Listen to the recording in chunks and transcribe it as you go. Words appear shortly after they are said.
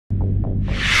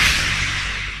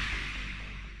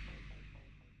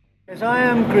Yes, I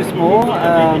am Chris Moore,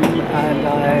 and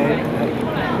I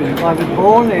was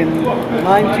born in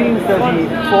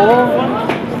 1934,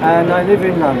 and I live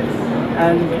in London.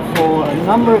 And for a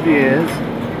number of years,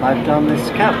 I've done this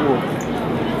catwalk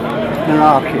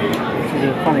malarkey, which is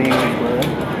a funny English word,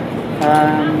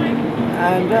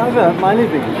 and I've earned my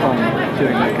living from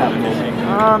doing the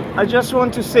catwalk. I just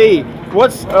want to say,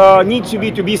 what's need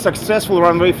to be successful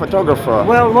runway photographer?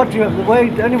 Well,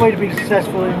 the only way to be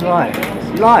successful in life,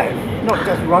 not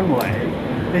just runway,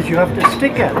 is you have to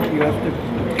stick at it. You have to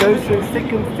go through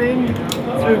thick and thin,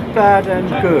 through bad and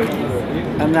good,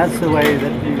 and that's the way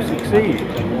that you succeed.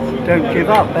 Don't give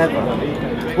up ever.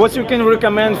 What you can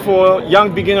recommend for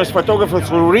young beginners photographers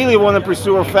who really want to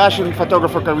pursue a fashion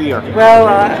photographer career? Well,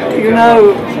 you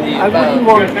know, I wouldn't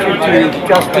want you to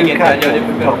just do catwalk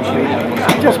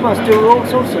photography. You just must do all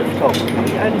sorts of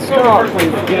photography and start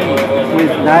with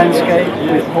landscape,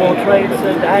 with portraits,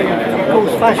 and of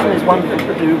course fashion is wonderful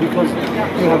to do because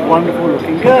you have wonderful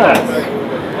looking girls.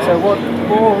 So what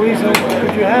more reason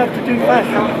could you have to do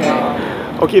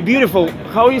fashion? Okay, beautiful.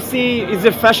 How you see, is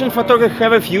the fashion photographer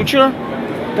have a future?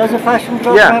 Does a fashion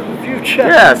photographer have a future?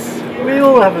 Yes. We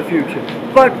all have a future.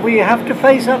 But we have to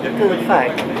face up to the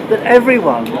fact that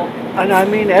everyone, and I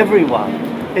mean everyone,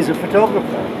 is a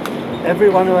photographer.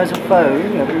 Everyone who has a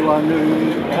phone, everyone who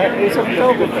is a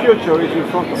photographer. The future is in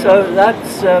front of us. So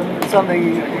that's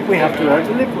something we have to learn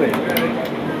to live with.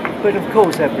 But of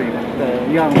course every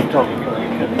young photographer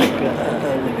can make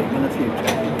a living in the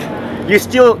future. You're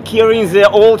still carrying the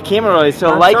old camera,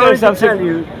 so I'm like sorry or something. to tell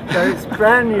you that it's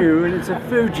brand new and it's a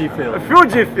Fujifilm. A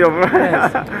Fujifilm,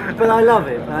 Yes, but I love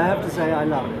it. I have to say I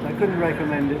love it. I couldn't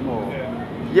recommend it more.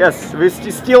 Yes, we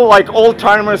still like old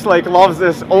timers like loves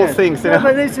this old things. You know?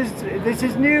 But this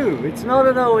is new. It's not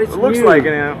an old. It's It looks new. like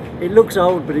it, you know. It looks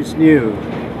old, but it's new,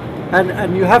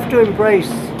 and you have to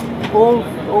embrace all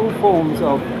forms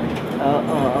of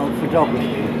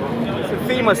photography.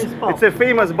 It's a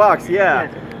famous box, yeah.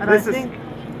 Yes. And I think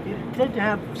it did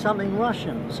have something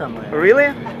Russian somewhere.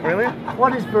 Really? Really?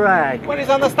 What is brag? What is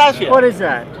Anastasia? What is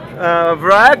that?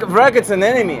 Vrag, it's an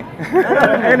enemy.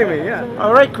 Enemy, yeah.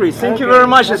 All right, Chris, thank you very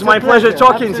much. It's my pleasure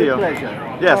talking to you.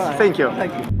 Pleasure. Yes, Right. thank you.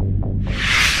 Thank you.